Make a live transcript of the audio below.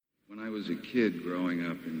was a kid growing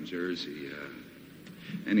up in Jersey,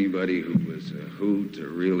 anybody who was a hoot or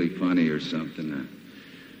really funny or something,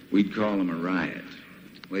 we'd call him a riot.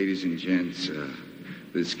 Ladies and gents,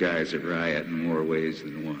 this guy's a riot in more ways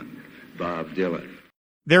than one. Bob Dylan.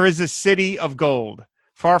 There is a city of gold,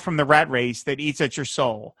 far from the rat race that eats at your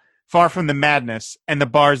soul, far from the madness and the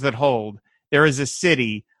bars that hold. There is a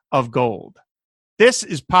city of gold. This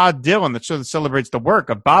is Pod Dylan, the show that celebrates the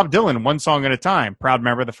work of Bob Dylan, one song at a time. Proud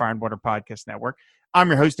member of the Fire and Water Podcast Network. I'm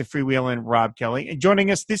your host of Freewheelin', Rob Kelly. And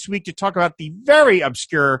joining us this week to talk about the very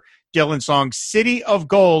obscure Dylan song, City of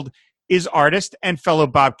Gold, is artist and fellow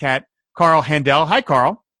Bobcat, Carl Handel. Hi,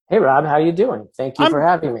 Carl. Hey, Rob. How you doing? Thank you for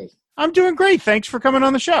having me. I'm doing great. Thanks for coming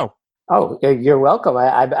on the show. Oh, you're welcome.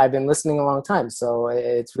 I've been listening a long time, so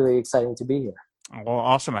it's really exciting to be here. Well,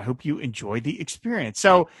 awesome. I hope you enjoyed the experience.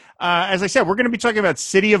 So, as I said, we're going to be talking about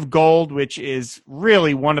City of Gold, which is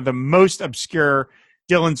really one of the most obscure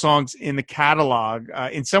Dylan songs in the catalog.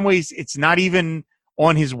 In some ways, it's not even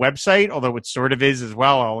on his website, although it sort of is as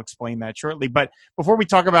well. I'll explain that shortly. But before we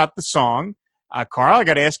talk about the song, Carl, I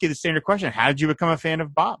got to ask you the standard question. How did you become a fan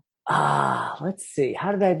of Bob? Let's see.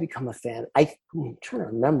 How did I become a fan? I'm trying to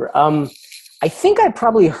remember. I think I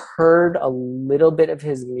probably heard a little bit of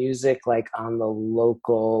his music like on the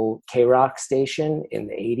local K-Rock station in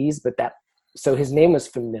the 80s, so his name was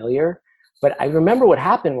familiar. But I remember what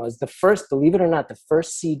happened was believe it or not, the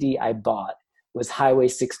first CD I bought was Highway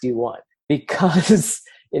 61 because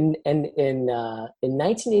in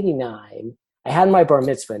 1989, I had my bar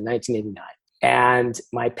mitzvah in 1989. And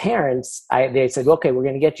my parents, they said, okay, we're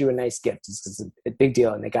going to get you a nice gift. It's a big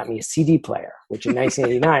deal. And they got me a CD player, which in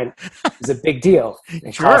 1989 was a big deal.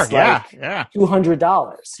 It cost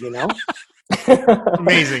 $200, you know?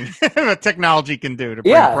 Amazing. What technology can do to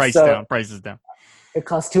bring prices down. It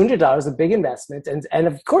cost $200, a big investment. And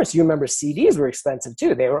of course, you remember CDs were expensive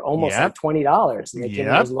too. They were almost like $20 and they came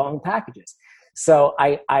in those long packages. So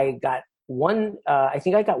I got one, I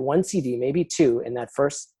think I got one CD, maybe two in that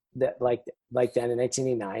first, like then in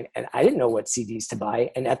 1989, and I didn't know what CDs to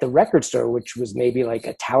buy. And at the record store, which was maybe like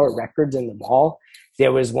a Tower Records in the mall,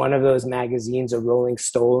 there was one of those magazines, a Rolling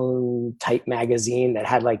Stone type magazine that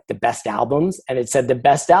had like the best albums, and it said the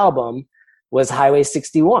best album was Highway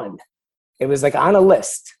 61. It was like on a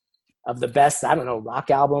list of the best, I don't know,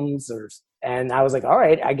 rock albums, and I was like, all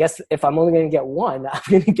right, I guess if I'm only going to get one, I'm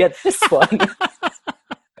going to get this one.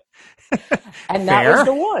 And that was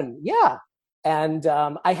the one, yeah. And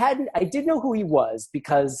I did know who he was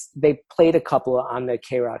because they played a couple on the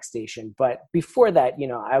K-Rock station. But before that, you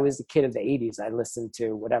know, I was a kid of the 80s. I listened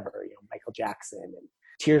to whatever, you know, Michael Jackson and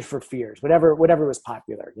Tears for Fears, whatever was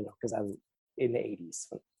popular, you know, because I was in the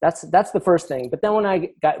 80s. That's the first thing. But then when I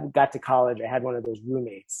got to college, I had one of those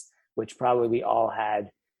roommates, which probably we all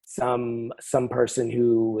had, some person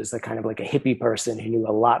who was a kind of like a hippie person who knew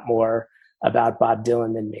a lot more about Bob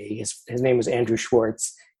Dylan than me. His name was Andrew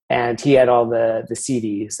Schwartz. And he had all the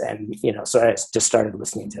CDs, and you know, so I just started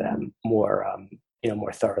listening to them more,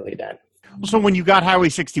 more thoroughly then. So when you got Highway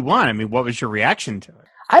 61, I mean, what was your reaction to it?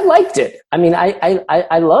 I liked it. I mean,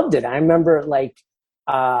 I loved it. I remember like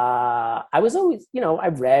I was always, you know, I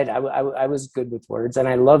read. I was good with words, and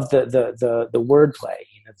I loved the wordplay.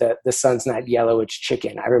 You know, the sun's not yellow, it's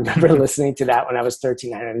chicken. I remember listening to that when I was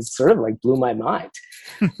 13, and it sort of like blew my mind.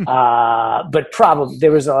 But probably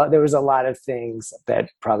there was a lot of things that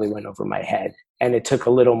probably went over my head, and it took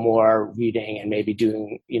a little more reading and maybe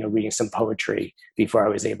reading some poetry before I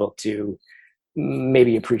was able to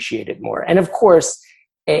maybe appreciate it more. And of course,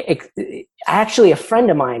 actually a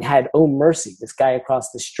friend of mine had Oh Mercy, this guy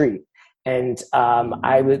across the street. And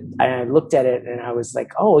I looked at it and I was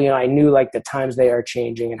like, oh, you know, I knew like the times they are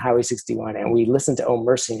changing in Highway 61. And we listened to Oh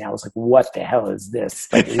Mercy and I was like, what the hell is this?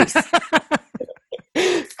 Like,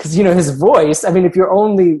 because, you know, his voice, I mean, if you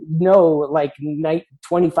only know like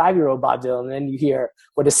 25-year-old Bob Dylan, and then you hear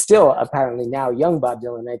what is still apparently now young Bob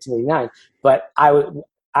Dylan in 1989. But I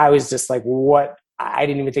was just like, what? I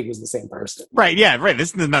didn't even think it was the same person. Right. Yeah. Right.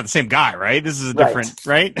 This is not the same guy, right? This is a different,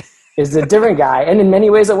 right? It's a different guy. And in many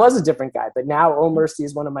ways it was a different guy, but now Oh Mercy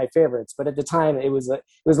is one of my favorites. But at the time it was a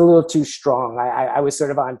little too strong. I was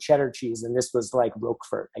sort of on cheddar cheese and this was like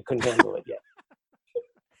Roquefort. I couldn't handle it yet.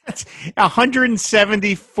 It's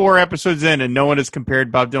 174 episodes in and no one has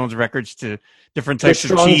compared Bob Dylan's records to different types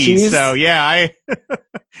of cheese. So yeah,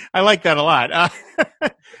 I like that a lot.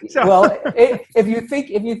 Well, if you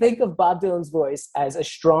think of Bob Dylan's voice as a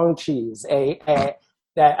strong cheese, an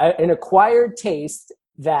acquired taste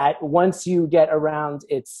that once you get around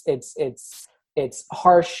its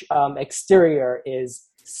harsh exterior is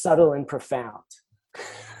subtle and profound.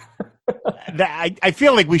 I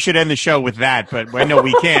feel like we should end the show with that, but I know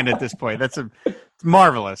we can at this point. It's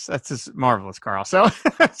marvelous. That's just marvelous, Carl. So,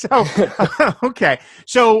 okay.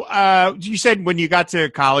 So, you said when you got to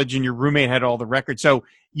college and your roommate had all the records, so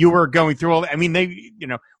you were going through all, I mean,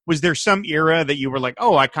 was there some era that you were like,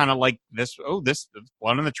 oh, I kind of like this. Oh, this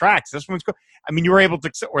one of the tracks, this one's cool. I mean, you were able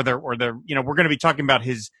to, or we're going to be talking about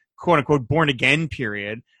his quote unquote born again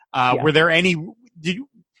period. Were there any,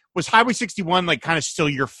 was Highway 61 like kind of still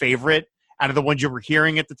your favorite out of the ones you were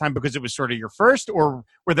hearing at the time because it was sort of your first, or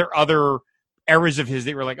were there other eras of his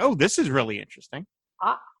that were like, oh, this is really interesting?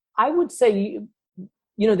 I would say,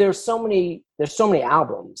 there's so many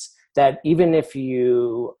albums that even if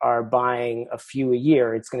you are buying a few a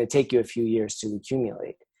year, it's going to take you a few years to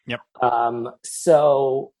accumulate. Yep.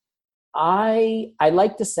 So I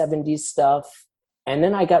like the 70s stuff. And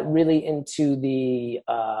then I got really into the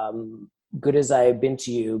Good As I Have Been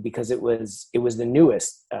to You because it was the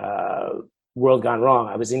newest World Gone Wrong.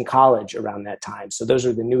 I was in college around that time. So those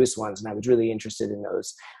are the newest ones. And I was really interested in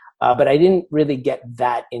those. But I didn't really get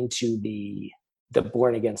that into the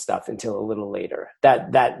Born Again stuff until a little later.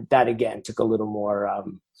 That again took a little more.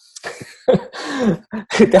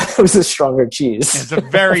 That was a stronger cheese. It's a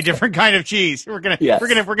very different kind of cheese. We're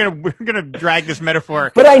gonna drag this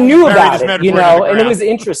metaphor. But I knew about it, and it was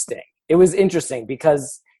interesting. It was interesting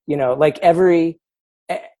because like every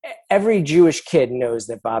Jewish kid knows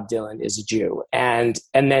that Bob Dylan is a Jew, and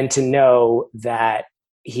then to know that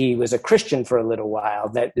he was a Christian for a little while,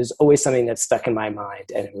 that is always something that stuck in my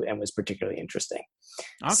mind and was particularly interesting.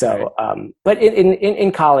 Okay. So, but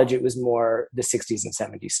in college, it was more the 60s and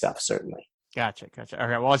 70s stuff, certainly. Gotcha. Okay.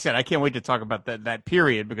 Well, I said, I can't wait to talk about that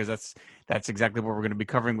period because that's exactly what we're going to be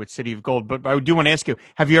covering with City of Gold. But I do want to ask you,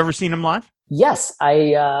 have you ever seen him live? Yes.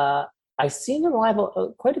 I've seen him live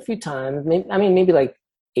quite a few times. Maybe like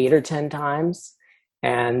 8 or 10 times.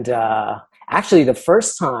 And actually the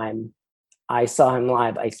first time I saw him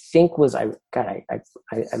live, I think I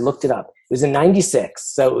looked it up. It was in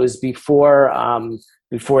 '96, so it was before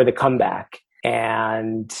the comeback.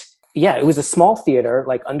 And yeah, it was a small theater,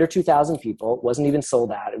 like under 2,000 people. It wasn't even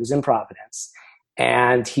sold out. It was in Providence,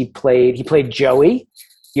 and he played Joey,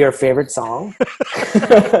 your favorite song.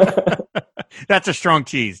 That's a strong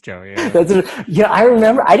tease, Joey. Yeah. I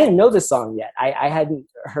remember. I didn't know the song yet. I hadn't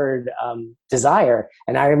heard Desire,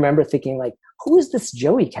 and I remember thinking like, who is this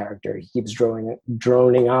Joey character he keeps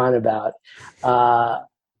droning on about?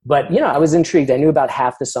 But, I was intrigued. I knew about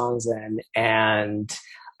half the songs then. And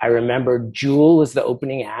I remember Jewel was the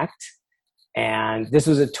opening act. And this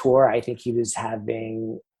was a tour. I think he was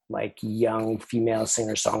having like young female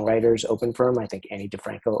singer-songwriters open for him. I think Annie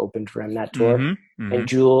DeFranco opened for him that tour. Mm-hmm, mm-hmm. And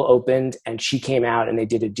Jewel opened and she came out and they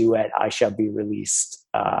did a duet, I Shall Be Released.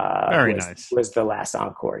 Nice. Was the last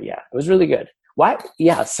encore. Yeah, it was really good. Why?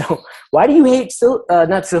 Yeah. So why do you hate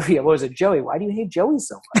not Sylvia? What was it, Joey? Why do you hate Joey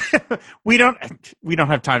so much? we don't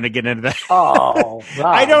have time to get into that. Oh,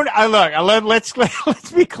 wow. Let's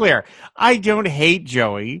be clear. I don't hate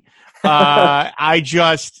Joey. I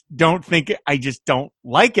just don't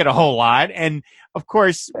like it a whole lot. And of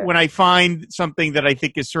course, when I find something that I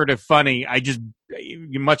think is sort of funny, I just,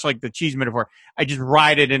 much like the cheese metaphor, I just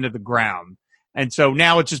ride it into the ground. And so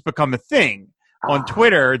now it's just become a thing on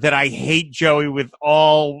Twitter that I hate Joey with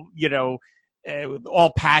all, with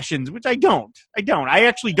all passions, which I don't. I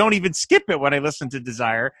actually don't even skip it when I listen to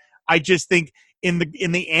Desire. I just think in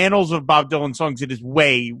the annals of Bob Dylan songs, it is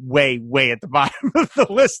way, way, way at the bottom of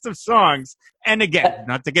the list of songs. And again,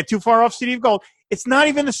 not to get too far off City of Gold, it's not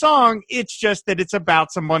even a song. It's just that it's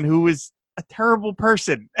about someone who is a terrible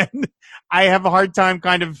person. And I have a hard time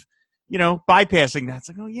kind of, bypassing that. It's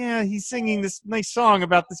like, oh yeah, he's singing this nice song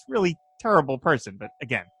about this really terrible person. But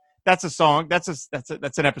again, that's a song. That's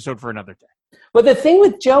an episode for another day. But the thing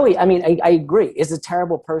with Joey, I agree, is a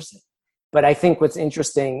terrible person. But I think what's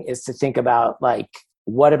interesting is to think about, like,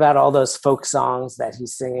 what about all those folk songs that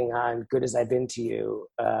he's singing on Good As I've Been to You,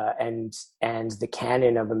 and the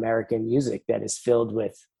canon of American music that is filled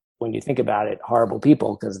with, when you think about it, horrible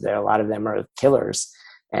people, because a lot of them are killers.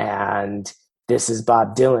 And this is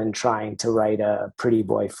Bob Dylan trying to write a Pretty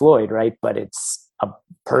Boy Floyd, right? But it's a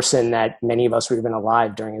person that many of us were even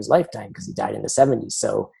alive during his lifetime because he died in the 70s.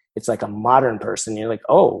 So it's like a modern person. You're like,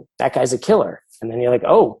 oh, that guy's a killer. And then you're like,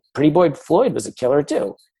 oh, Pretty Boy Floyd was a killer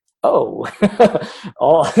too. Oh,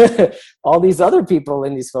 all these other people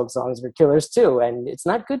in these folk songs were killers too. And it's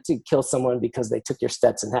not good to kill someone because they took your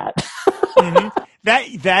Stetson hat. Mm-hmm.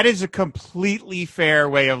 That is a completely fair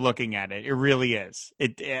way of looking at it. It really is.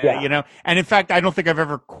 And in fact, I don't think I've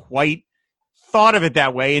ever quite thought of it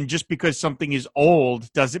that way. And just because something is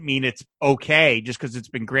old doesn't mean it's okay just because it's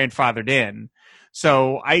been grandfathered in.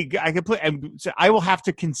 So I could put, so I will have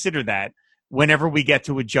to consider that whenever we get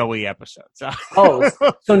to a Joey episode. So.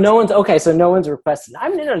 So no one's okay. So no one's requested.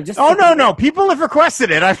 I'm just. Oh no! People have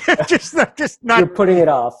requested it. I'm just not. You're putting it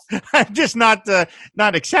off. I'm just not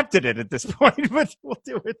accepted it at this point. But we'll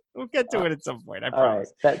do it. We'll get to it at some point. I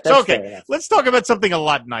promise. Right. So okay, let's talk about something a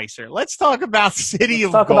lot nicer. Let's talk about City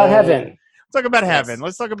of Gold. Talk about heaven. Let's talk about heaven.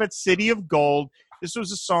 Let's talk about City of Gold. This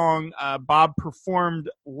was a song Bob performed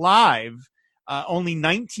live. Only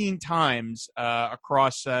 19 times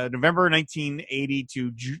across November 1980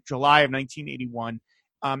 to July of 1981.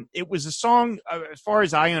 It was a song, as far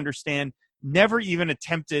as I understand, never even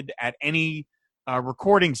attempted at any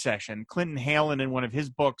recording session. Clinton Halen, in one of his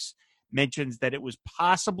books, mentions that it was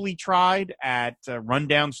possibly tried at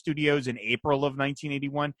Rundown Studios in April of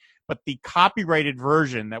 1981, but the copyrighted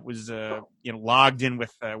version that was logged in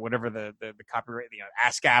with whatever the copyright,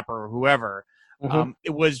 ASCAP or whoever. It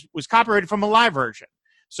was copyrighted from a live version.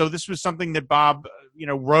 So this was something that Bob,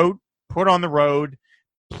 wrote, put on the road,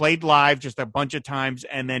 played live just a bunch of times,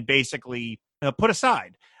 and then basically put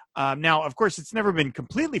aside. Now, of course, it's never been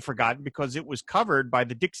completely forgotten because it was covered by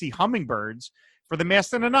the Dixie Hummingbirds for the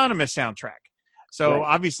Masked and Anonymous soundtrack. So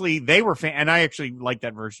obviously they were and I actually like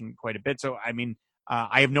that version quite a bit. So, I mean,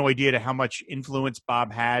 I have no idea to how much influence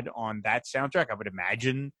Bob had on that soundtrack. I would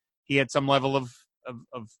imagine he had some level of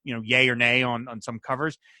yay or nay on some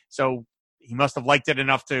covers. So he must have liked it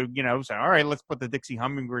enough to, say, all right, let's put the Dixie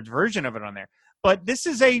Hummingbirds version of it on there. But this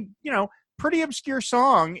is a, pretty obscure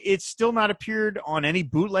song. It's still not appeared on any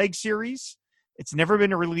bootleg series. It's never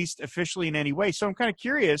been released officially in any way. So I'm kind of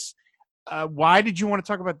curious, why did you want to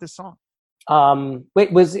talk about this song?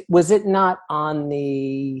 Wait, was it not on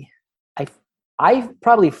the, I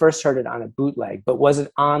probably first heard it on a bootleg, but was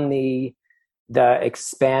it on the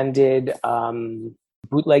expanded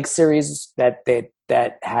bootleg series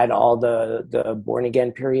that had all the Born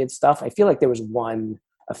Again period stuff? I feel like there was one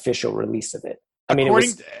official release of it. I mean,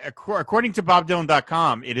 according to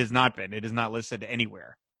BobDylan.com, it has not been. It is not listed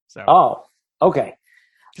anywhere. So. Oh, okay.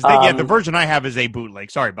 The version I have is a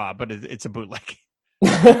bootleg. Sorry, Bob, but it's a bootleg.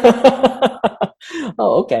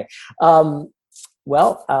 Oh, okay.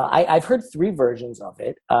 Well, I've heard 3 versions of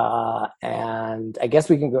it, and I guess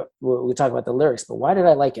we'll talk about the lyrics, but why did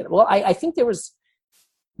I like it? Well, I think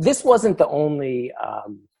this wasn't the only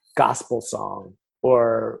gospel song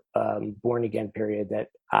or Born Again period that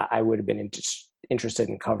I would have been interested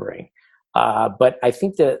in covering. But I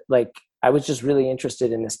think that, I was just really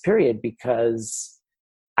interested in this period because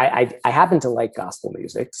I happen to like gospel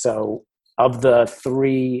music. So of the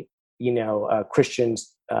 3, Christian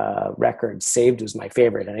records, Saved was my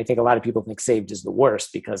favorite. And I think a lot of people think Saved is the worst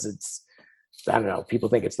because people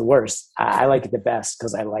think it's the worst. I like it the best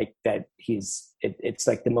because I like that it's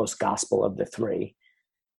like the most gospel of the 3.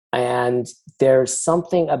 And there's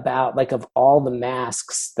something about, of all the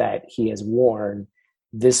masks that he has worn,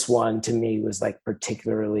 this one to me was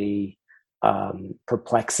particularly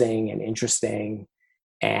perplexing and interesting.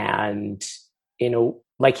 And,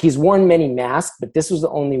 he's worn many masks, but this was the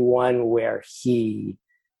only one where he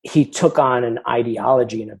took on an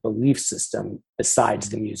ideology and a belief system besides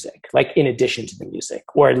the music, in addition to the music,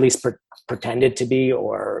 or at least pretended to be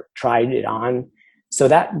or tried it on. So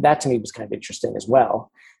that to me was kind of interesting as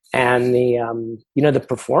well. And the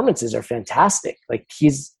performances are fantastic.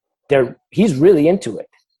 He's really into it.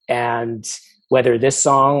 And whether this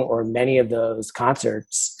song or many of those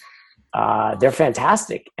concerts, they're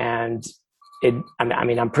fantastic. And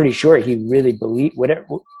I'm pretty sure he really believed whatever.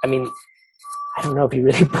 I don't know if he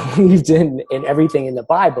really believed in everything in the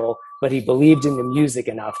Bible, but he believed in the music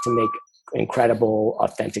enough to make incredible,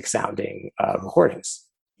 authentic sounding recordings.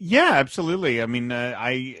 Yeah, absolutely. I mean,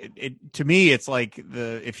 to me, it's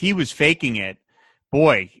if he was faking it,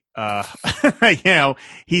 boy,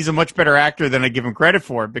 he's a much better actor than I give him credit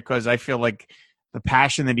for, because I feel like the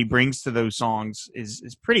passion that he brings to those songs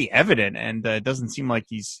is pretty evident, and it doesn't seem like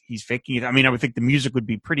he's faking it. I mean, I would think the music would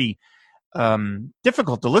be pretty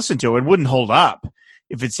difficult to listen to. It wouldn't hold up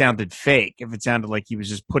if it sounded fake, if it sounded like he was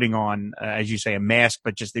just putting on, as you say, a mask,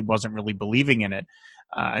 but just he wasn't really believing in it.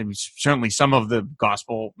 Certainly some of the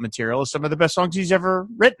gospel material is some of the best songs he's ever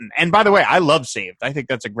written. And by the way, I love Saved. I think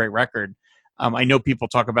that's a great record. I know people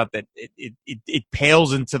talk about that it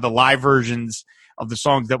pales into the live versions of the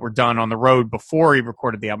songs that were done on the road before he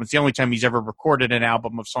recorded the album. It's the only time he's ever recorded an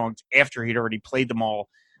album of songs after he'd already played them all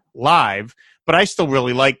live. But I still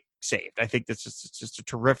really like Saved. I think that's just a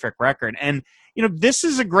terrific record. And, this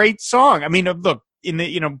is a great song. I mean, look,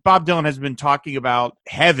 Bob Dylan has been talking about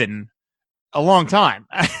heaven a long time.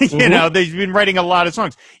 They've been writing a lot of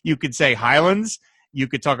songs. You could say Highlands. You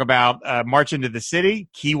could talk about March into the City,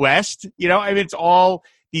 Key West. It's all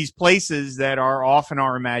these places that are off in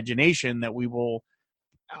our imagination that we will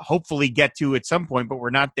hopefully get to at some point, but we're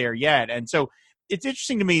not there yet. And so it's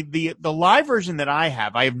interesting to me, the live version that I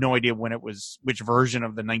have no idea when it was, which version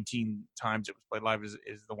of the 19 times it was played live is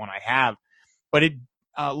the one I have, but it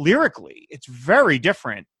lyrically, it's very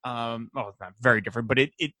different. Well, it's not very different, but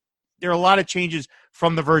there are a lot of changes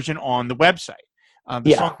from the version on the website.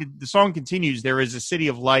 The song continues. There is a city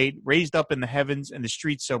of light raised up in the heavens and the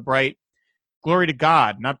streets so bright. Glory to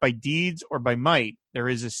God, not by deeds or by might. There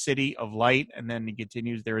is a city of light. And then he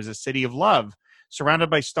continues. There is a city of love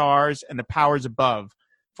surrounded by stars and the powers above.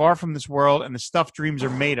 Far from this world and the stuff dreams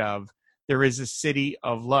are made of. There is a city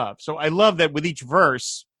of love. So I love that with each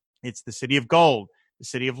verse, it's the city of gold, the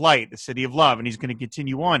city of light, the city of love. And he's going to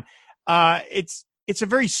continue on. It's a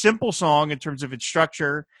very simple song in terms of its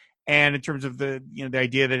structure and in terms of the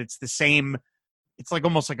idea that it's the same. It's like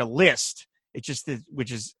almost like a list. It's just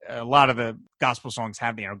which is a lot of the gospel songs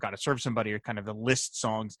have, got to serve somebody, or kind of the list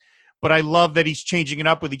songs. But I love that he's changing it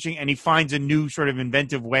up with each, and he finds a new sort of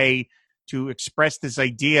inventive way to express this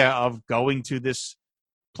idea of going to this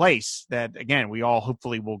place that, again, we all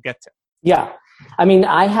hopefully will get to. Yeah. I mean,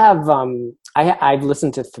 I have, I've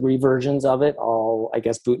listened to 3 versions of it, all, I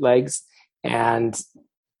guess, bootlegs, and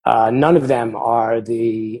none of them are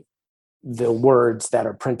the words that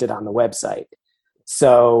are printed on the website.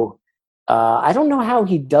 So I don't know how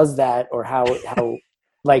he does that, or how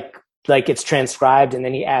like it's transcribed and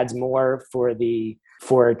then he adds more for it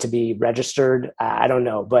to be registered. I don't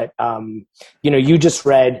know, but you just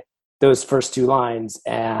read those first 2 lines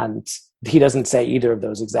and he doesn't say either of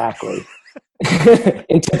those exactly.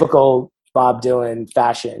 In typical Bob Dylan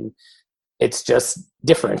fashion, it's just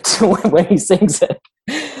different when he sings it.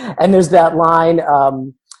 And there's that line,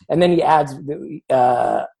 and then he adds,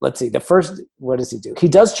 let's see, the first, what does he do? He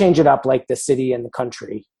does change it up, like the city and the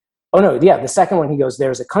country. Oh, no, yeah, the second one, he goes,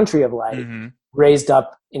 there's a country of light, raised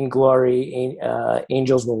up in glory,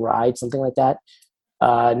 angels will ride, something like that.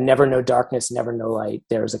 Never no darkness, never no light,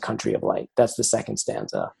 there's a country of light. That's the second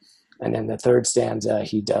stanza. And then the third stanza,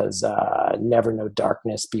 he does never no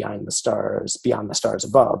darkness beyond the stars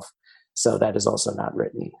above. So that is also not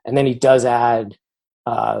written. And then he does add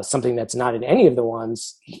something that's not in any of the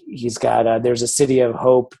ones. He's got, there's a city of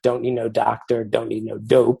hope, don't need no doctor, don't need no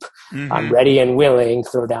dope. I'm ready and willing,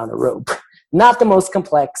 throw down a rope. Not the most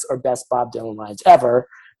complex or best Bob Dylan lines ever,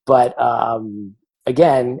 but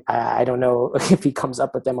again, I don't know if he comes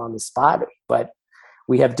up with them on the spot, but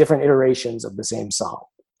we have different iterations of the same song.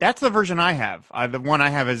 That's the version I have. The one I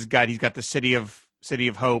have he's got the city of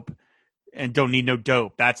hope and don't need no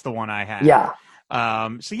dope. That's the one I have. Yeah.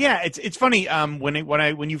 So yeah, it's funny.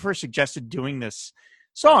 When you first suggested doing this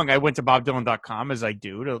song, I went to bobdylan.com, as I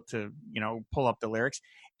do, to pull up the lyrics.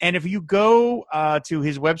 And if you go to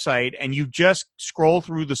his website and you just scroll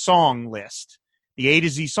through the song list, the A to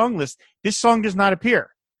Z song list, this song does not appear.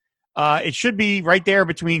 It should be right there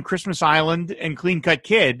between Christmas Island and Clean Cut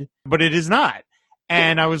Kid, but it is not.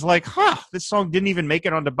 And I was like, this song didn't even make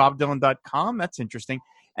it onto bobdylan.com. That's interesting.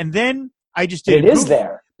 And then I just did it. Is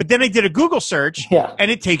there. But then I did a Google search, and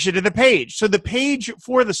it takes you to the page. So the page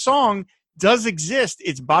for the song does exist.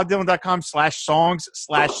 It's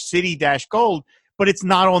bobdylan.com/songs/city-gold, but it's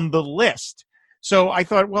not on the list. So I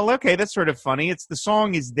thought, well, okay, that's sort of funny. The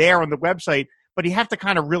song is there on the website, but you have to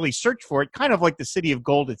kind of really search for it, kind of like the City of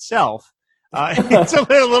Gold itself. It's a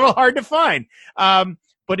little hard to find.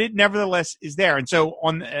 But it nevertheless is there. And so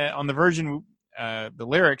on the version, the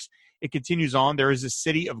lyrics, it continues on. There is a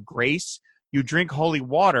city of grace. You drink holy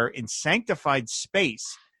water in sanctified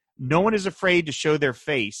space. No one is afraid to show their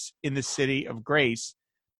face in the city of grace.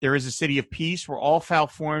 There is a city of peace where all foul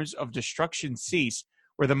forms of destruction cease,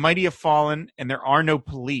 where the mighty have fallen and there are no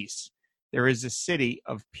police. There is a city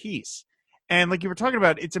of peace. And like you were talking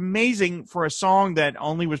about, it's amazing for a song that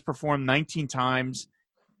only was performed 19 times,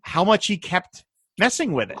 how much he kept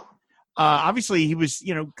messing with it. Obviously, he was,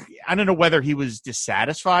 I don't know whether he was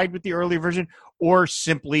dissatisfied with the earlier version or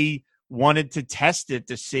simply wanted to test it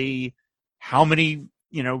to see how many,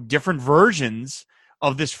 different versions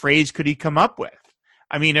of this phrase could he come up with.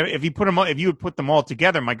 I mean, if you would put them all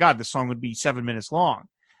together, my God, the song would be 7 minutes long.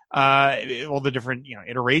 All the different,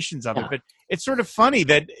 iterations of it. But it's sort of funny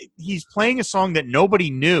that he's playing a song that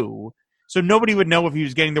nobody knew. So nobody would know if he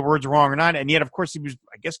was getting the words wrong or not. And yet, of course, he was,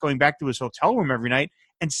 I guess, going back to his hotel room every night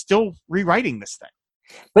and still rewriting this thing.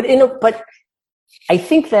 But I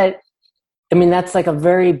think that's like a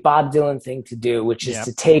very Bob Dylan thing to do, which is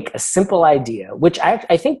to take a simple idea, which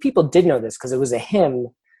I think people did know this because it was a hymn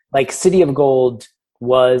like City of Gold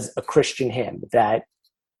was a Christian hymn that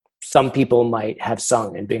some people might have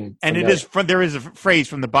sung and been and familiar. there is a phrase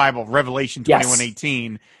from the Bible, Revelation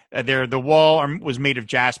 21:18. The wall was made of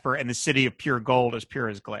jasper, and the city of pure gold, as pure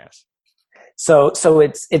as glass. So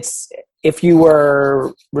it's if you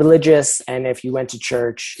were religious and if you went to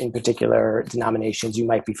church in particular denominations, you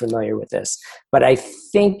might be familiar with this. But I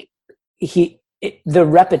think the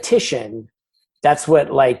repetition, that's what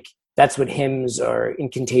hymns or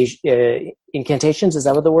incantations, is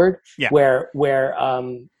that what the word? Yeah. Where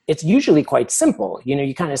it's usually quite simple.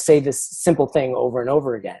 You kind of say this simple thing over and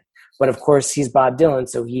over again. But of course, he's Bob Dylan,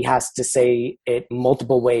 so he has to say it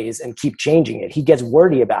multiple ways and keep changing it. He gets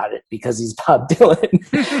wordy about it because he's Bob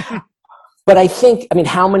Dylan. But I mean,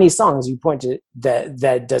 how many songs you point to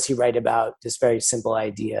that does he write about this very simple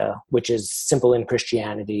idea, which is simple in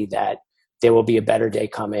Christianity, that there will be a better day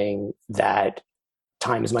coming, that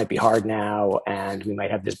times might be hard now, and we might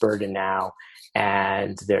have this burden now,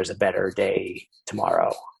 and there's a better day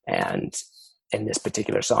tomorrow. And in this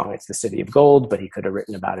particular song, it's the City of Gold, but he could have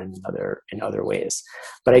written about it in other ways.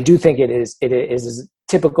 But I do think it is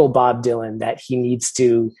typical Bob Dylan that he needs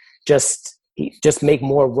to just make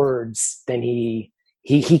more words than he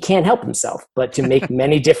can't help himself, but to make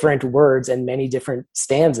many different words and many different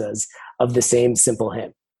stanzas of the same simple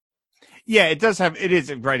hymn. Yeah, it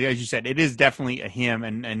is right, as you said, it is definitely a hymn,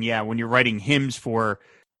 and yeah, when you're writing hymns for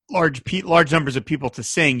large numbers of people to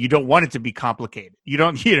sing, you don't want it to be complicated.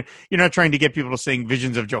 You're not trying to get people to sing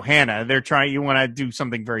Visions of Johanna. You want to do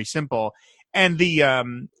something very simple. And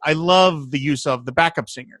I love the use of the backup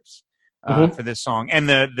singers for this song, and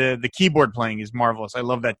the keyboard playing is marvelous. I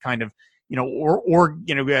love that kind of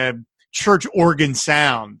church organ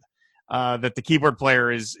sound that the keyboard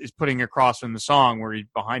player is putting across in the song, where he's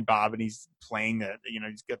behind Bob and he's playing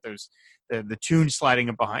he's got those the tune sliding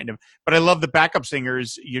up behind him. But I love the backup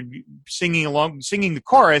singers singing the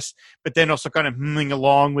chorus, but then also kind of humming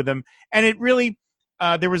along with them. And it really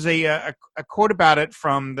there was a quote about it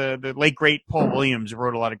from the late great Paul Williams, who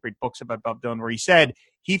wrote a lot of great books about Bob Dylan, where he said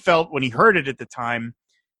he felt when he heard it at the time,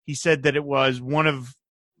 he said that it was one of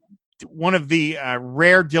the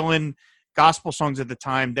rare Dylan gospel songs at the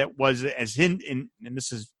time that was, as and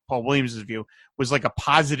this is Paul Williams' view, was like a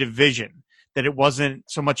positive vision, that it wasn't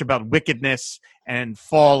so much about wickedness and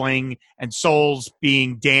falling and souls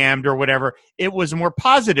being damned or whatever. It was a more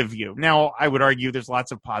positive view. Now, I would argue there's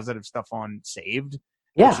lots of positive stuff on Saved,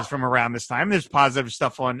 which is from around this time. There's positive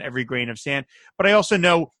stuff on Every Grain of Sand. But I also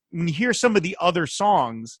know when you hear some of the other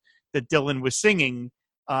songs that Dylan was singing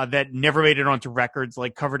that never made it onto records,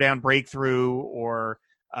 like Cover Down Breakthrough or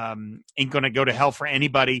Ain't Gonna Go to Hell for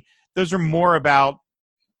Anybody, those are more about,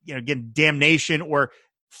 again, damnation or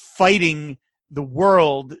fighting the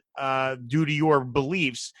world due to your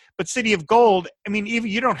beliefs. But City of Gold, I mean, even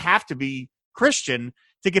you don't have to be Christian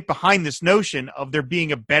to get behind this notion of there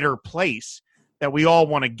being a better place that we all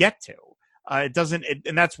want to get to. And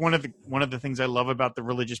that's one of the things I love about the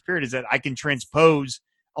religious period, is that I can transpose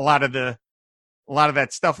a lot of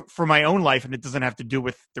that stuff for my own life, and it doesn't have to do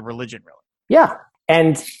with the religion, really. Yeah.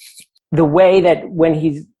 And the way that when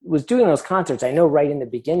he was doing those concerts, I know right in the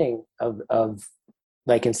beginning of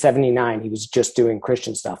like in 79, he was just doing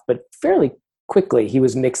Christian stuff, but fairly quickly he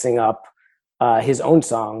was mixing up his own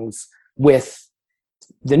songs with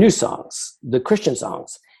the new songs, the Christian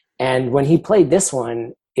songs. And when he played this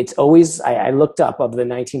one, it's always, I looked up, of the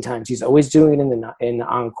 19 times, he's always doing it in the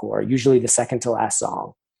encore, usually the second to last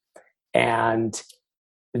song. And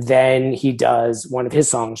then he does one of his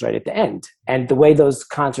songs right at the end. And the way those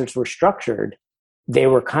concerts were structured, they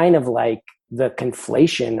were kind of like the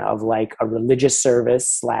conflation of like a religious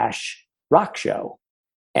service / rock show.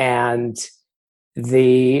 And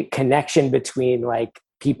the connection between like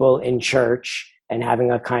people in church and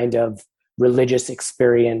having a kind of religious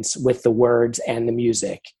experience with the words and the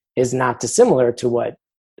music is not dissimilar to what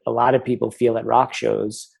a lot of people feel at rock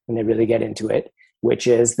shows when they really get into it, which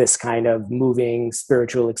is this kind of moving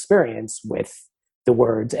spiritual experience with the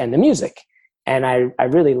words and the music. And I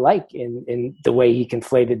really like in the way he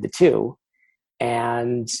conflated the two.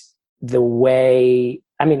 And the way,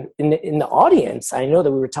 I mean, in the audience, I know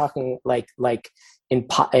that we were talking like in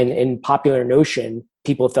popular notion,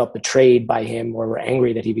 people felt betrayed by him or were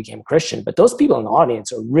angry that he became Christian. But those people in the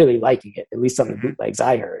audience are really liking it, at least on the bootlegs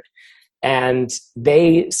I heard. And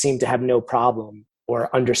they seem to have no problem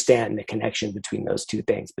or understand the connection between those two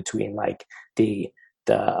things, between like the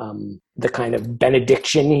kind of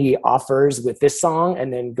benediction he offers with this song,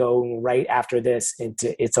 and then going right after this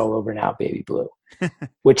into "It's All Over Now, Baby Blue,"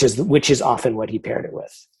 which is often what he paired it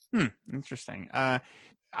with. Interesting. I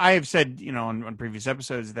have said, on previous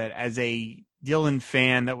episodes that as a Dylan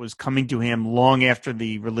fan that was coming to him long after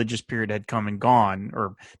the religious period had come and gone,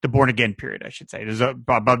 or the born again period, I should say.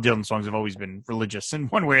 Bob Dylan songs have always been religious in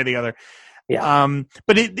one way or the other. Yeah.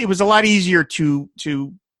 But it was a lot easier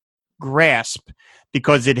to grasp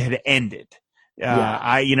because it had ended.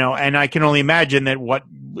 And I can only imagine that what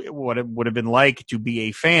it would have been like to be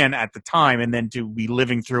a fan at the time, and then to be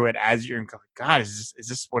living through it as you're, God, is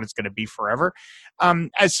this what it's going to be forever?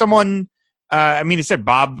 As someone, he said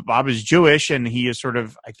Bob is Jewish, and he is sort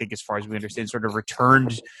of, I think, as far as we understand, sort of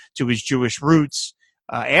returned to his Jewish roots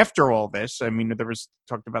after all this. I mean, there was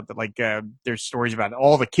talked about that, there's stories about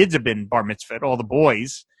all the kids have been bar mitzvahed, all the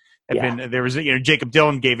boys have been. There was, Jacob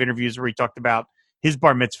Dylan gave interviews where he talked about his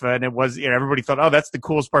bar mitzvah, and it was, everybody thought, oh, that's the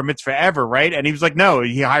coolest bar mitzvah ever, right? And he was like, no,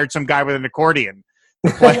 he hired some guy with an accordion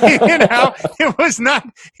to play. It was not,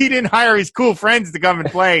 he didn't hire his cool friends to come and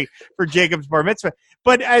play for Jacob's bar mitzvah.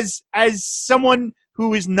 But as someone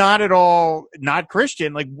who is not at all not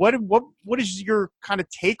Christian, what is your kind of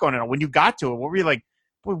take on it? When you got to it, what were you like,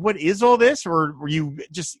 what is all this? Or were you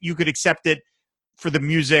could accept it for the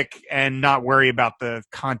music and not worry about the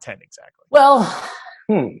content exactly? Well,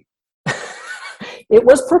 it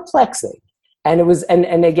was perplexing, and it was,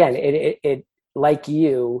 and again, it like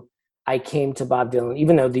you, I came to Bob Dylan,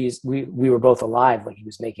 even though we were both alive when he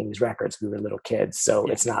was making these records. We were little kids, so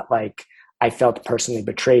it's not like I felt personally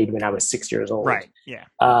betrayed when I was 6 years old. Right. Yeah.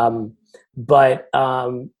 But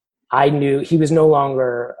I knew he was no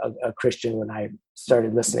longer a Christian when I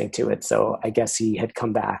started listening to it. So I guess he had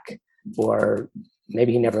come back, or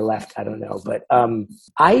maybe he never left. I don't know. But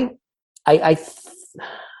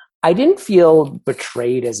I didn't feel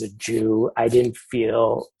betrayed as a Jew. I don't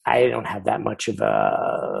have that much of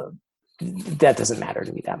that doesn't matter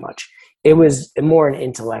to me that much. It was more an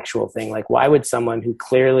intellectual thing. Like, why would someone who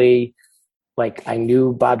clearly, I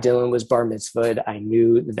knew Bob Dylan was bar mitzvahed. I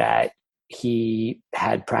knew that he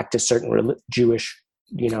had practiced certain Jewish,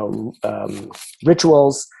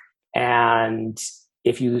 rituals. And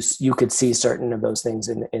if you could see certain of those things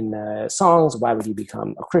in the songs, why would he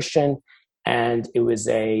become a Christian? And it was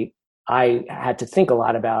I had to think a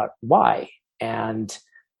lot about why. And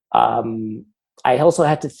I also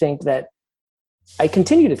had to think that I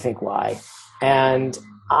continue to think why. And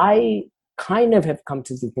I kind of have come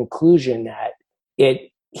to the conclusion that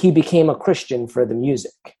he became a Christian for the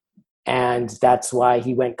music. And that's why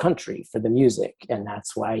he went country for the music. And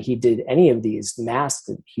that's why he did any of these masks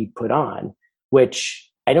that he put on, which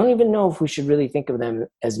I don't even know if we should really think of them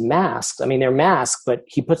as masks. I mean, they're masks, but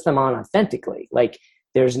he puts them on authentically.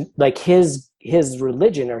 There's his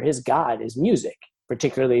religion or his God is music,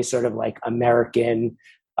 particularly sort of like American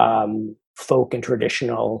folk and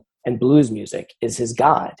traditional and blues music is his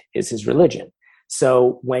God, is his religion.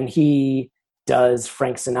 So when he does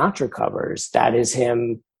Frank Sinatra covers, that is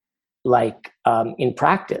him in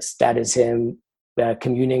practice, that is him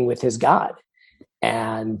communing with his God.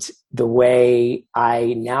 And the way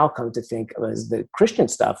I now come to think of as the Christian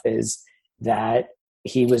stuff is that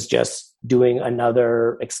he was just doing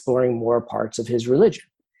exploring more parts of his religion.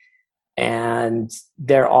 And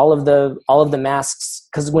they're all of the masks,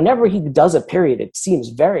 because whenever he does a period, it seems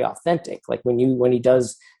very authentic. Like when he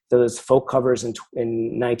does those folk covers in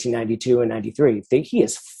 1992 and 93, he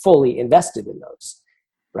is fully invested in those,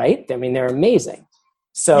 right? I mean, they're amazing.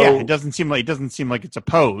 So yeah, it doesn't seem like it's a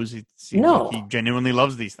pose. It seems like he genuinely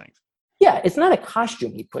loves these things. Yeah, it's not a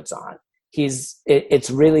costume he puts on. It's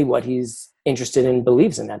really what he's interested in,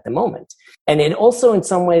 believes in at the moment. And it also in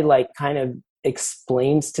some way kind of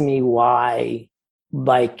explains to me why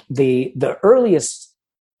the earliest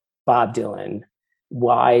Bob Dylan,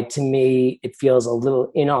 why to me it feels a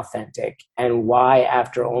little inauthentic, and why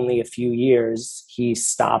after only a few years he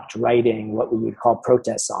stopped writing what we would call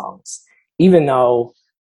protest songs, even though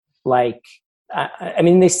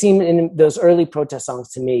they seem, in those early protest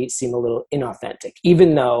songs to me, seem a little inauthentic,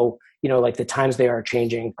 even though, The Times They Are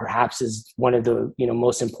Changing perhaps is one of the,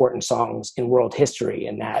 most important songs in world history,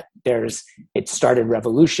 and that it started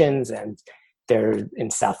revolutions, and there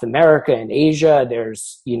in South America and Asia,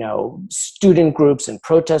 there's, student groups and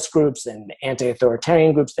protest groups and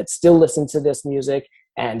anti-authoritarian groups that still listen to this music.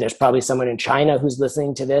 And there's probably someone in China who's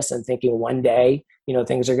listening to this and thinking one day,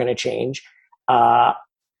 things are going to change.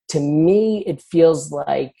 To me, it feels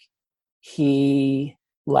like he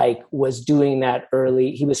was doing that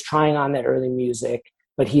early. He was trying on that early music,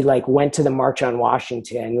 but he went to the March on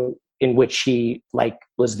Washington, in which he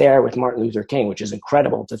was there with Martin Luther King, which is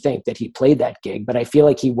incredible to think that he played that gig. But I feel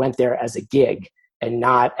like he went there as a gig and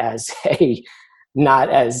not that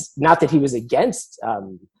he was against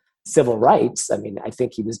civil rights. I mean, I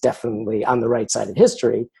think he was definitely on the right side of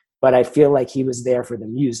history, but I feel like he was there for the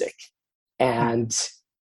music. and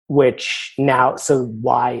which now, so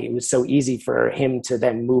why it was so easy for him to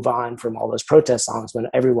then move on from all those protest songs when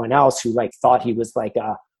everyone else who like thought he was like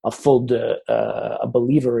a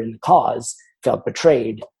believer in the cause felt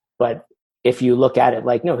betrayed. But if you look at it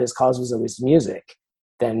like, no, his cause was always music,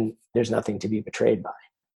 then there's nothing to be betrayed by.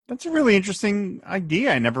 That's a really interesting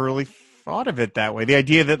idea. I never really thought of it that way. The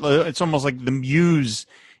idea that it's almost like the muse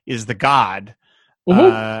is the god.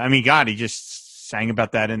 I mean, God, he just sang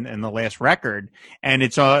about that in the last record. And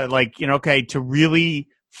it's like, okay, to really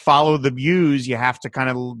follow the muse, you have to kind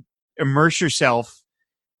of immerse yourself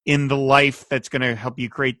in the life that's going to help you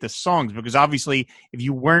create the songs. Because obviously, if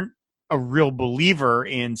you weren't a real believer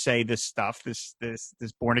in, say, this stuff, this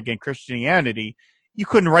born again Christianity, you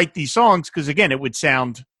couldn't write these songs because, again, it would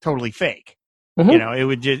sound totally fake.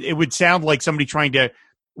 It would sound like somebody trying to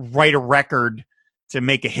write a record to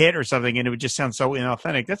make a hit or something, and it would just sound so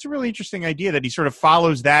inauthentic. That's a really interesting idea that he sort of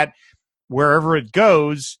follows that wherever it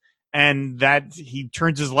goes, and that he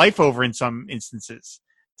turns his life over in some instances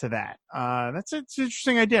to that. It's an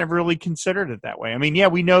interesting idea. I've really considered it that way. I mean, yeah,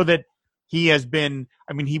 we know that he has been,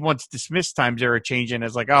 he once dismissed Times Era Changin'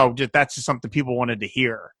 as like, oh, that's just something people wanted to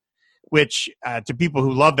hear, which to people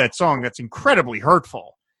who love that song, that's incredibly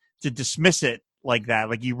hurtful to dismiss it like that.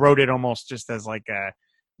 Like you wrote it almost just as like a,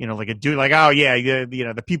 like a dude, like, oh yeah,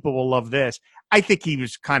 the people will love this. I think he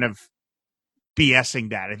was kind of BSing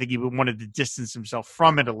that. I think he wanted to distance himself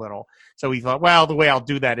from it a little. So he thought, well, the way I'll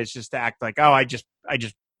do that is just to act like, oh, I just, I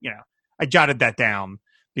jotted that down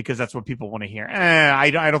because that's what people want to hear. I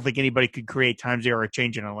don't think anybody could create Times Era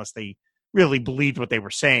Changin' unless they really believed what they were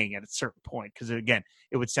saying at a certain point. Because again,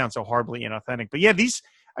 it would sound so horribly inauthentic. But yeah,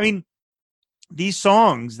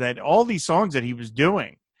 all these songs that he was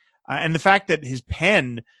doing, and the fact that his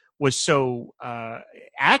pen was so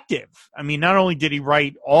active. I mean, not only did he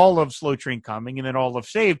write all of Slow Train Coming and then all of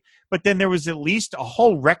Saved, but then there was at least a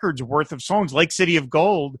whole record's worth of songs like City of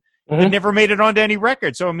Gold that never made it onto any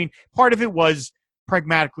record. So, part of it was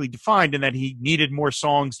pragmatically defined in that he needed more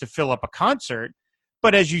songs to fill up a concert.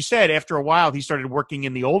 But as you said, after a while, he started working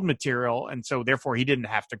in the old material, and so therefore he didn't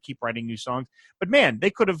have to keep writing new songs. But man,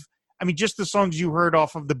 they could have, just the songs you heard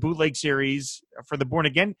off of the bootleg series for the Born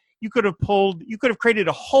Again, you could have created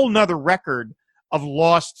a whole nother record of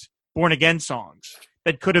lost Born Again songs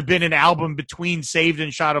that could have been an album between Saved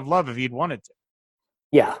and Shot of Love if he'd wanted to.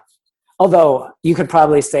 Yeah. Although you could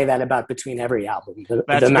probably say that about between every album.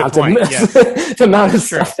 The amount of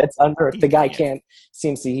stuff that's under the guy can't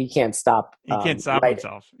stop. He can't stop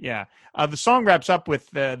himself. Yeah. The song wraps up with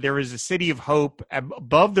there is a city of hope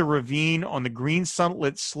above the ravine on the green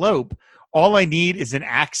sunlit slope. All I need is an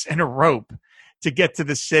axe and a rope to get to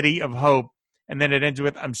the city of hope. And then it ends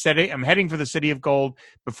with, I'm heading for the city of gold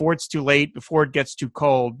before it's too late, before it gets too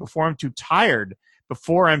cold, before I'm too tired,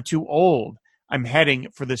 before I'm too old. I'm heading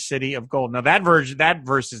for the city of gold. Now that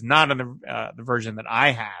verse is not on the version that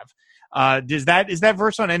I have. Is that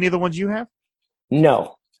verse on any of the ones you have?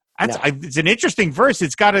 No. It's an interesting verse.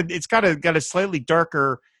 It's got a slightly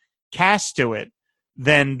darker cast to it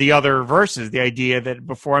than the other verses. The idea that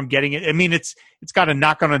before I'm getting it, it's got a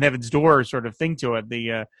knock on heaven's door sort of thing to it.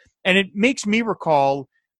 And it makes me recall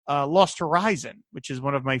Lost Horizon, which is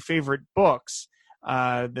one of my favorite books.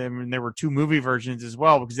 There were 2 movie versions as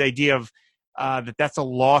well, because the idea of that's a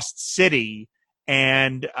lost city,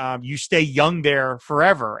 and you stay young there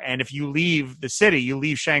forever. And if you leave the city, you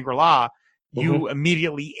leave Shangri-La, you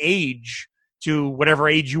immediately age to whatever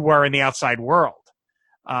age you were in the outside world.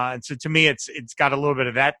 And so to me, it's got a little bit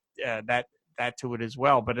of that to it as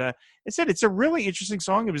well. But it's a really interesting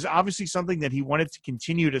song. It was obviously something that he wanted to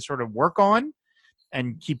continue to sort of work on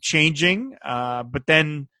and keep changing. But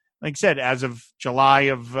then, like I said, as of July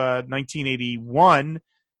of 1981,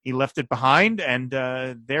 he left it behind, and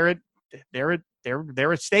there it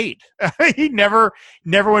stayed. He never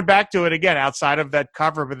went back to it again outside of that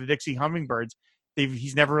cover with the Dixie Hummingbirds.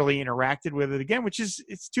 He's never really interacted with it again,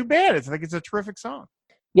 it's too bad. It's like it's a terrific song.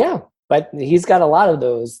 Yeah, but he's got a lot of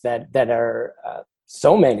those that are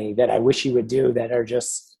so many that I wish he would do that are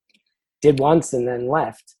just did once and then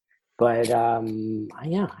left. But I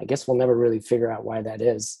guess we'll never really figure out why that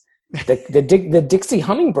is. The Dixie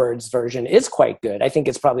Hummingbirds version is quite good. I think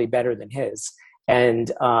it's probably better than his, and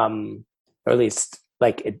or at least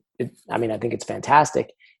like it. I think it's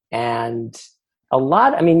fantastic, and a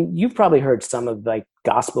lot. You've probably heard some of like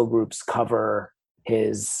gospel groups cover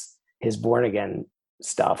his Born Again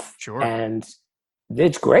stuff, sure, and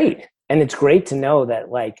it's great. And it's great to know that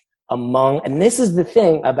and this is the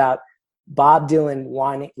thing about Bob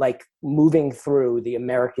Dylan moving through the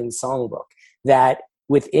American songbook, that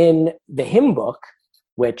within the hymn book,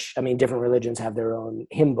 which, different religions have their own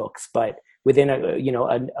hymn books, but within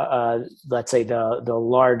let's say the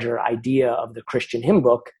larger idea of the Christian hymn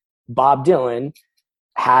book, Bob Dylan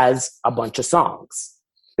has a bunch of songs,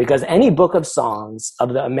 because any book of songs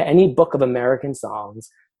any book of American songs,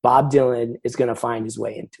 Bob Dylan is going to find his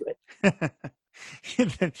way into it.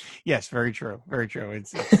 Yes, very true. Very true.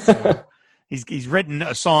 It's he's written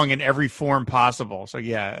a song in every form possible. So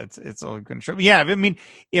yeah, it's all going to show. Yeah, I mean,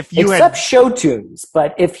 if you except show tunes,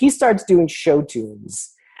 but if he starts doing show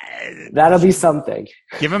tunes, that'll be something.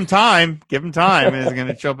 Give him time. Give him time. It's going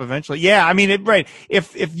to show up eventually. Yeah, I mean, right.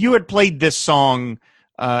 If you had played this song,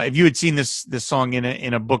 if you had seen this song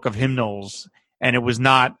in a book of hymnals, and it was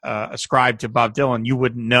not ascribed to Bob Dylan, you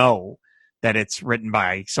wouldn't know that it's written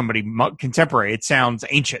by somebody contemporary. It sounds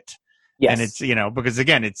ancient. Yes. And it's, because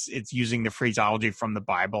again, it's using the phraseology from the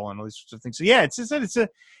Bible and all these sorts of things. So yeah, it's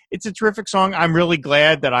a terrific song. I'm really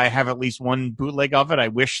glad that I have at least one bootleg of it. I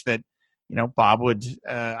wish that, Bob would,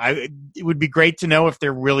 it would be great to know if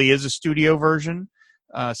there really is a studio version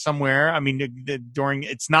somewhere. I mean,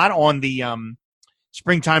 it's not on the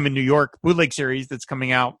Springtime in New York bootleg series that's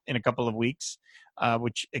coming out in a couple of weeks.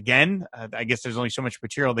 Which again, I guess there's only so much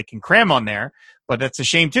material they can cram on there, but that's a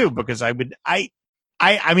shame too, because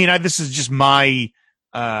this is just my,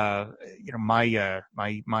 my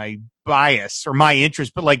bias or my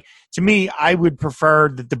interest, but like, to me, I would prefer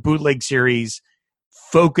that the bootleg series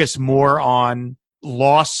focus more on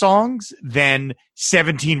lost songs than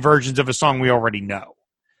 17 versions of a song we already know.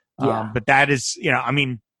 Yeah. But that is,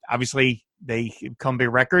 obviously, Columbia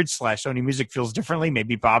Records / Sony Music feels differently.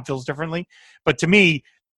 Maybe Bob feels differently. But to me,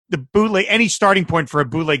 the bootleg, any starting point for a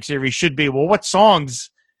bootleg series should be, well, what songs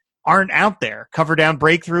aren't out there? Cover Down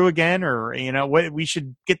Breakthrough again, or, what we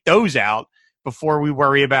should get those out before we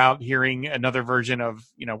worry about hearing another version of,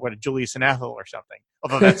 what, a Julius and Ethel or something.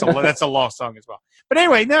 Although that's a lost song as well. But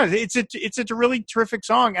anyway, no, it's a really terrific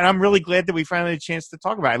song. And I'm really glad that we finally had a chance to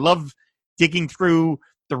talk about it. I love digging through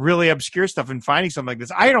the really obscure stuff and finding something like this.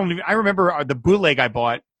 I remember the bootleg I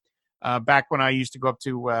bought back when I used to go up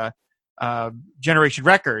to Generation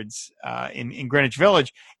Records in Greenwich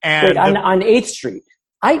Village. And on 8th Street.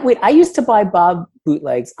 I used to buy Bob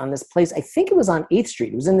bootlegs on this place. I think it was on 8th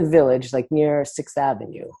Street. It was in the Village, like near 6th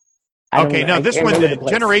Avenue. This one,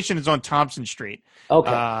 Generation is on Thompson Street. Okay.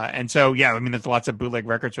 And so, yeah, there's lots of bootleg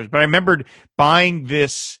record stores. But I remembered buying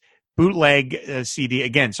this bootleg CD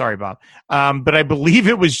again. Sorry, Bob. But I believe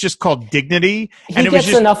it was just called Dignity. And it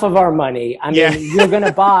gets enough of our money. You're going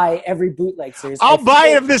to buy every bootleg series. I'll buy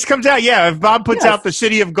it if this comes out. Yeah, if Bob puts out the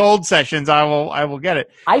City of Gold sessions, I will get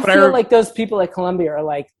it. I feel like those people at Columbia are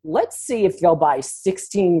like, let's see if they'll buy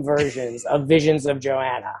 16 versions of Visions of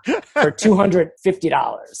Joanna for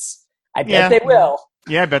 $250. I bet they will.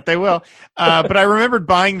 Yeah, I bet they will. But I remembered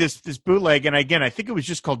buying this bootleg, and again, I think it was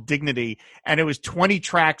just called Dignity, and it was 20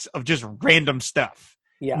 tracks of just random stuff.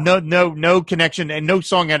 Yeah. No connection, and no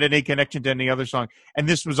song had any connection to any other song. And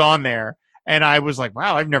this was on there, and I was like,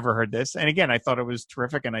 wow, I've never heard this. And again, I thought it was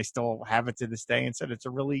terrific, and I still have it to this day, and said it's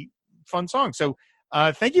a really fun song. So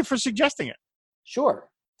thank you for suggesting it. Sure.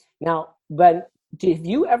 Now, but have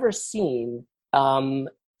you ever seen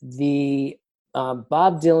the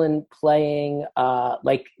Bob Dylan playing,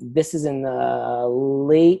 this is in the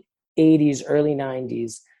late 80s, early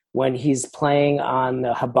 90s, when he's playing on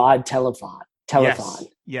the Chabad telethon.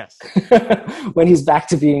 Yes. When he's back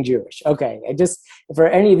to being Jewish. Okay. For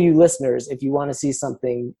any of you listeners, if you want to see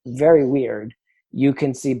something very weird, you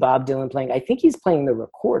can see Bob Dylan playing. I think he's playing the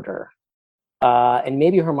recorder, and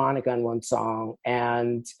maybe harmonica on one song.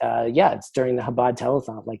 And it's during the Chabad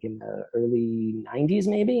telethon, like in the early 90s,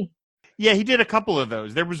 maybe. Yeah, he did a couple of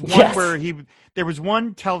those. There was one there was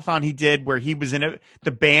one telethon he did where he was in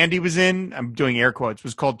the band he was in, I'm doing air quotes,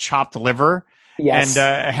 was called Chopped Liver. Yes.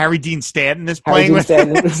 And Harry Dean Stanton is playing with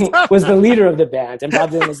was the leader of the band, and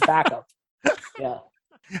Bob Dylan was backup. Yeah.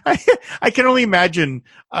 I can only imagine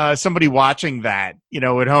somebody watching that,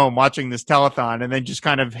 at home, watching this telethon, and then just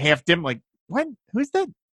kind of half dim, like, what? Who's that?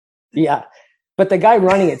 Yeah. But the guy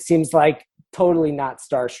running it seems like totally not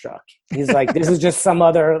starstruck. He's like, this is just some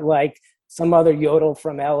other yodel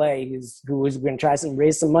from LA who was going to try to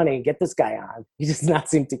raise some money and get this guy on. He does not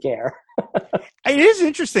seem to care. It is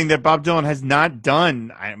interesting that Bob Dylan has not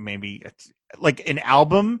done maybe like an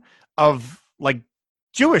album of like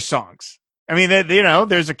Jewish songs.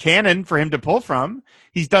 There's a canon for him to pull from.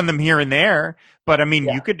 He's done them here and there, but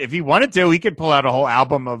you could, if he wanted to, he could pull out a whole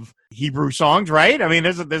album of Hebrew songs, right?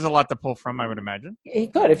 There's a lot to pull from, I would imagine. He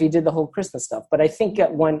could if he did the whole Christmas stuff, but I think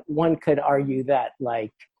that one could argue that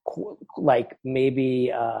like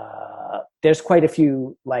maybe there's quite a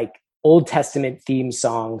few like Old Testament theme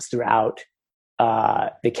songs throughout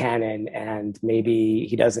the canon, and maybe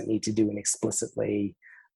he doesn't need to do an explicitly,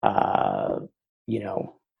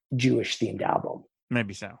 Jewish themed album.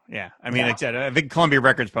 Maybe so. Yeah. I mean, like I said, I think Columbia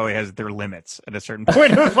Records probably has their limits at a certain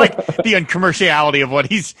point of like the uncommerciality of what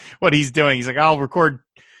he's doing. He's like, I'll record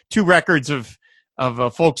 2 records of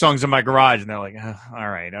folk songs in my garage, and they're like, oh, all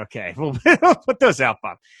right, okay, we'll put those out,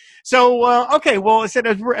 Bob. So, okay, well, I said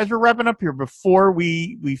as we're wrapping up here, before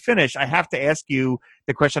we finish, I have to ask you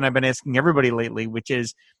the question I've been asking everybody lately, which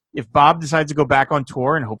is, if Bob decides to go back on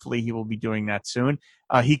tour, and hopefully he will be doing that soon,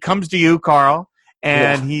 he comes to you, Carl.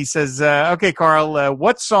 And he says, okay, Carl,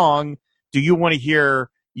 what song do you want to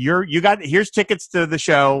hear? Here's tickets to the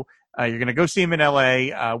show. You're going to go see him in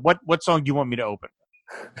LA. What song do you want me to open?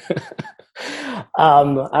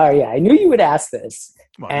 Oh yeah, I knew you would ask this.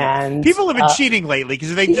 Well, and people have been cheating lately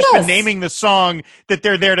because they've just been naming the song that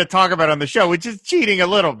they're there to talk about on the show, which is cheating a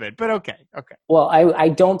little bit, but okay. Well,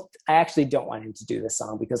 I actually don't want him to do this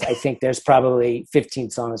song because I think there's probably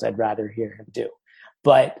 15 songs I'd rather hear him do.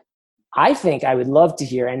 But I think I would love to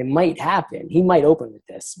hear, and it might happen, he might open with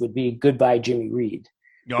this, would be Goodbye Jimmy Reed.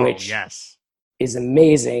 Oh, which yes. is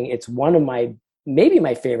amazing. It's one of maybe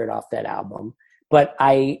my favorite off that album. But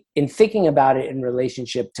in thinking about it in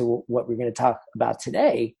relationship to what we're going to talk about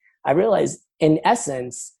today, I realized in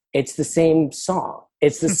essence, it's the same song.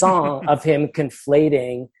 It's the song of him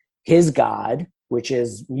conflating his God, which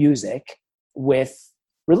is music, with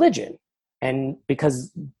religion. And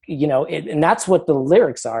because, and that's what the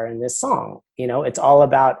lyrics are in this song. It's all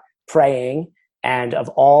about praying, and of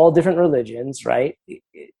all different religions, right?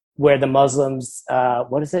 Where the Muslims,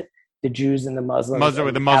 what is it? The Jews and the Muslims.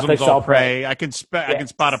 The Muslims all pray. I can spot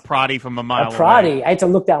a Proddy from a mile away. A Proddy. I had to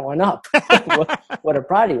look that one up, what a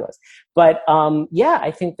Proddy was. But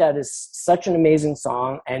I think that is such an amazing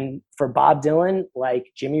song. And for Bob Dylan, like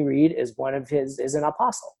Jimmy Reed is is an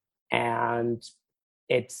apostle. And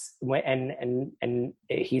he's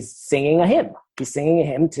singing a hymn. He's singing a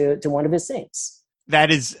hymn to one of his saints.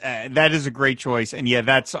 That is a great choice, and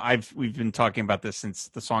we've been talking about this since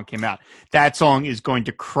the song came out. That song is going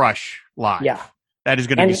to crush live. Yeah, that is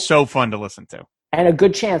going to be so fun to listen to, and a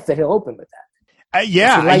good chance that he'll open with that. He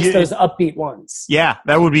likes those upbeat ones. Yeah,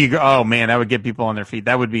 that would be. Oh man, that would get people on their feet.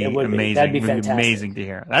 That would be amazing. That'd be fantastic. Amazing to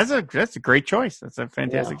hear. That's a great choice. That's a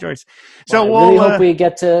fantastic choice. So I really hope we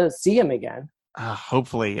get to see him again.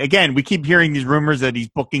 Hopefully, again, we keep hearing these rumors that he's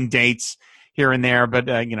booking dates here and there, but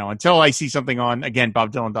until I see something on, again,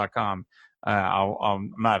 BobDylan.com,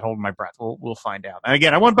 I'm not holding my breath. We'll find out. And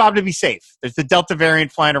again, I want Bob to be safe. There's the Delta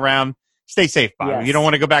variant flying around. Stay safe, Bob. Yes. You don't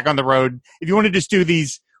want to go back on the road. If you want to just do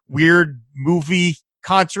these weird movie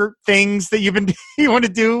concert things that you want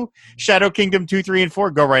to do, Shadow Kingdom 2, 3, and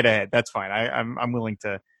 4, go right ahead. That's fine. I'm willing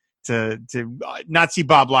to not see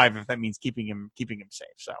Bob live if that means keeping him safe.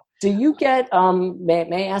 So, do you get?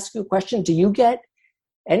 May I ask you a question? Do you get?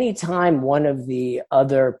 Anytime one of the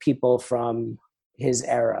other people from his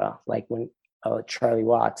era, like when Charlie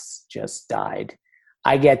Watts just died,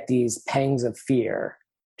 I get these pangs of fear.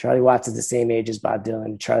 Charlie Watts is the same age as Bob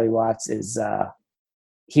Dylan. Charlie Watts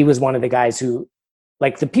he was one of the guys who,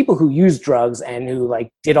 like the people who used drugs and who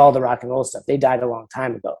like did all the rock and roll stuff, they died a long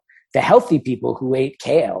time ago. The healthy people who ate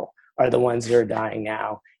kale are the ones who are dying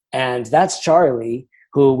now. And that's Charlie,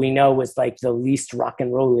 who we know was like the least rock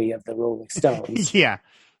and rolly of the Rolling Stones. Yeah.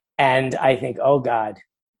 And I think, oh God.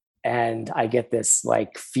 And I get this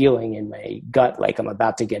like feeling in my gut, like I'm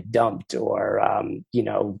about to get dumped or,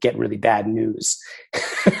 get really bad news.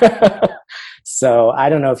 So I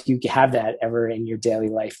don't know if you have that ever in your daily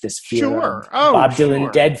life, this fear. Sure. Bob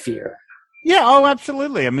Dylan dead fear. Yeah. Oh,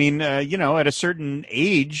 absolutely. I mean, at a certain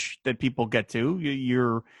age that people get to,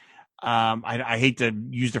 you're, I hate to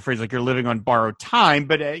use the phrase like you're living on borrowed time,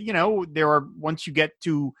 but once you get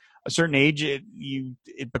to a certain age,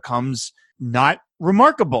 it becomes not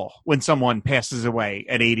remarkable when someone passes away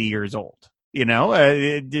at 80 years old.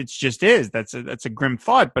 It just is. That's a grim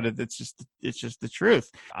thought, but it's just the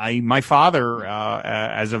truth. My father,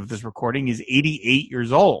 as of this recording, is 88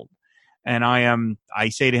 years old. And I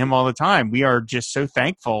say to him all the time, we are just so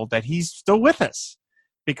thankful that he's still with us,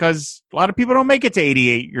 because a lot of people don't make it to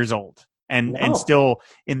 88 years old and still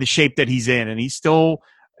in the shape that he's in. And he's still,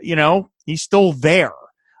 he's still there.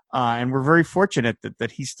 And we're very fortunate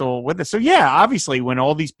that he's still with us. So yeah, obviously when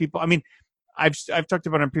all these people, I mean, I've talked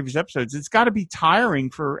about it in previous episodes, it's got to be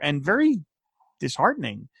tiring and very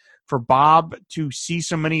disheartening for Bob to see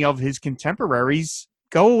so many of his contemporaries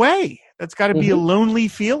go away. That's got to be a lonely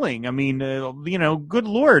feeling. I mean, good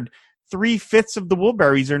Lord, 3/5 of the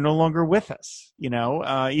Wilburys are no longer with us.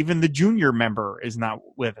 Even the junior member is not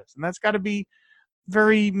with us. And that's got to be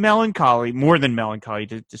very melancholy, more than melancholy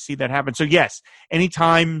to see that happen. So yes,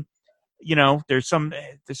 anytime, there's some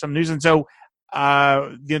news. And so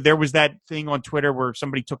there was that thing on Twitter where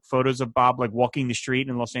somebody took photos of Bob like walking the street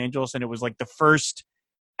in Los Angeles, and it was like the first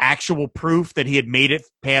actual proof that he had made it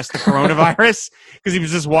past the coronavirus because he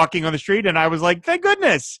was just walking on the street. And I was like, thank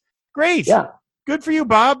goodness. Great. Yeah. Good for you,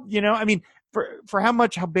 Bob. For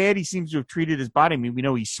how bad he seems to have treated his body. I mean, we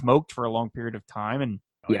know he smoked for a long period of time, and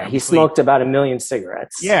he smoked about 1 million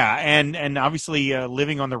cigarettes. Yeah, and obviously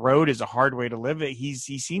living on the road is a hard way to live. He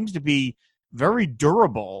seems to be very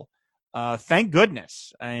durable. Thank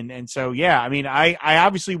goodness. And so yeah, I mean, I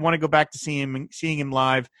obviously want to go back to seeing him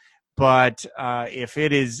live, but if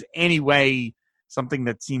it is any way something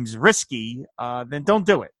that seems risky, then don't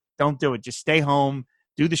do it. Don't do it. Just stay home.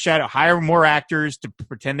 Do the shadow. Hire more actors to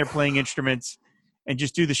pretend they're playing instruments, and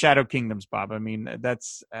just do the Shadow Kingdoms, Bob. I mean,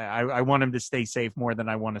 that's I want him to stay safe more than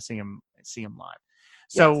I want to see him live.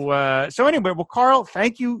 So yes. So anyway, well, Carl,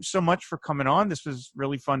 thank you so much for coming on. This was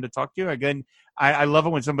really fun to talk to you. Again, I love it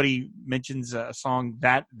when somebody mentions a song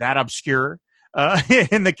that obscure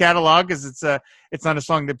in the catalog, because it's not a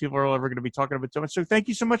song that people are ever going to be talking about so much. So thank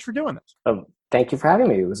you so much for doing this. Thank you for having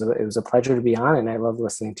me. It was a pleasure to be on, and I love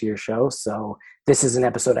listening to your show. So this is an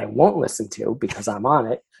episode I won't listen to because I'm on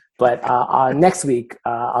it. But next week,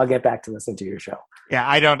 I'll get back to listen to your show. Yeah,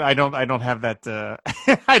 I don't have that.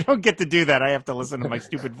 I don't get to do that. I have to listen to my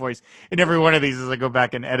stupid voice in every one of these as I go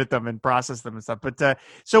back and edit them and process them and stuff. But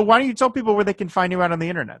so why don't you tell people where they can find you out on the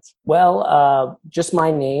internet? Well, just my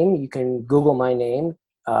name. You can Google my name,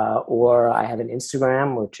 or I have an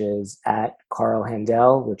Instagram, which is at Carl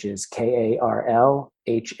Handel, which is KarlHaendel,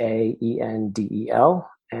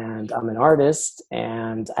 and I'm an artist,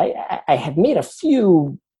 and I have made a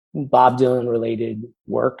few Bob Dylan related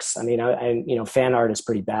works. I mean, I fan art is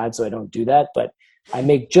pretty bad, so I don't do that, but I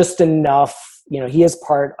make just enough. He is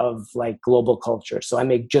part of like global culture, so I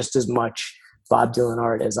make just as much Bob Dylan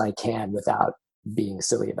art as I can without being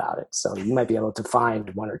silly about it. So you might be able to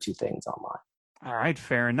find one or two things online. All right,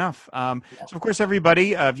 fair enough. So, of course,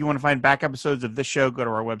 everybody, if you want to find back episodes of this show, go to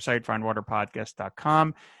our website,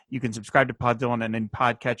 fireandwaterpodcast.com. You can subscribe to Pod Dylan and any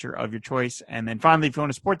podcatcher of your choice. And then finally, if you want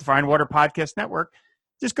to support the Fire and Water Podcast Network,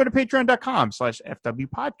 just go to patreon.com/FW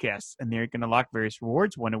Podcasts. And there you can unlock various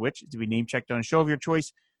rewards, one of which is to be name checked on a show of your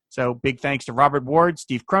choice. So big thanks to Robert Ward,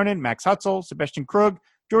 Steve Cronin, Max Hutzel, Sebastian Krug,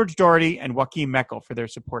 George Doherty, and Joaquin Meckel for their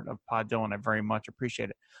support of Pod Dylan. I very much appreciate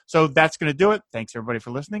it. So that's going to do it. Thanks, everybody,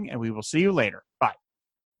 for listening, and we will see you later. Bye.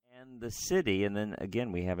 And the city, and then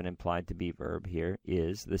again, we have an implied to be verb here,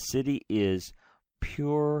 is the city is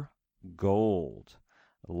pure gold.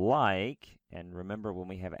 Like, and remember when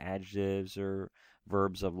we have adjectives or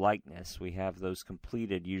verbs of likeness, we have those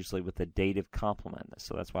completed usually with a dative complement.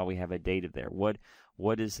 So that's why we have a dative there. What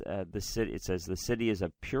is the city? It says the city is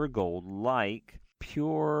of pure gold, like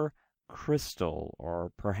pure crystal,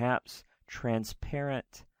 or perhaps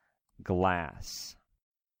transparent glass.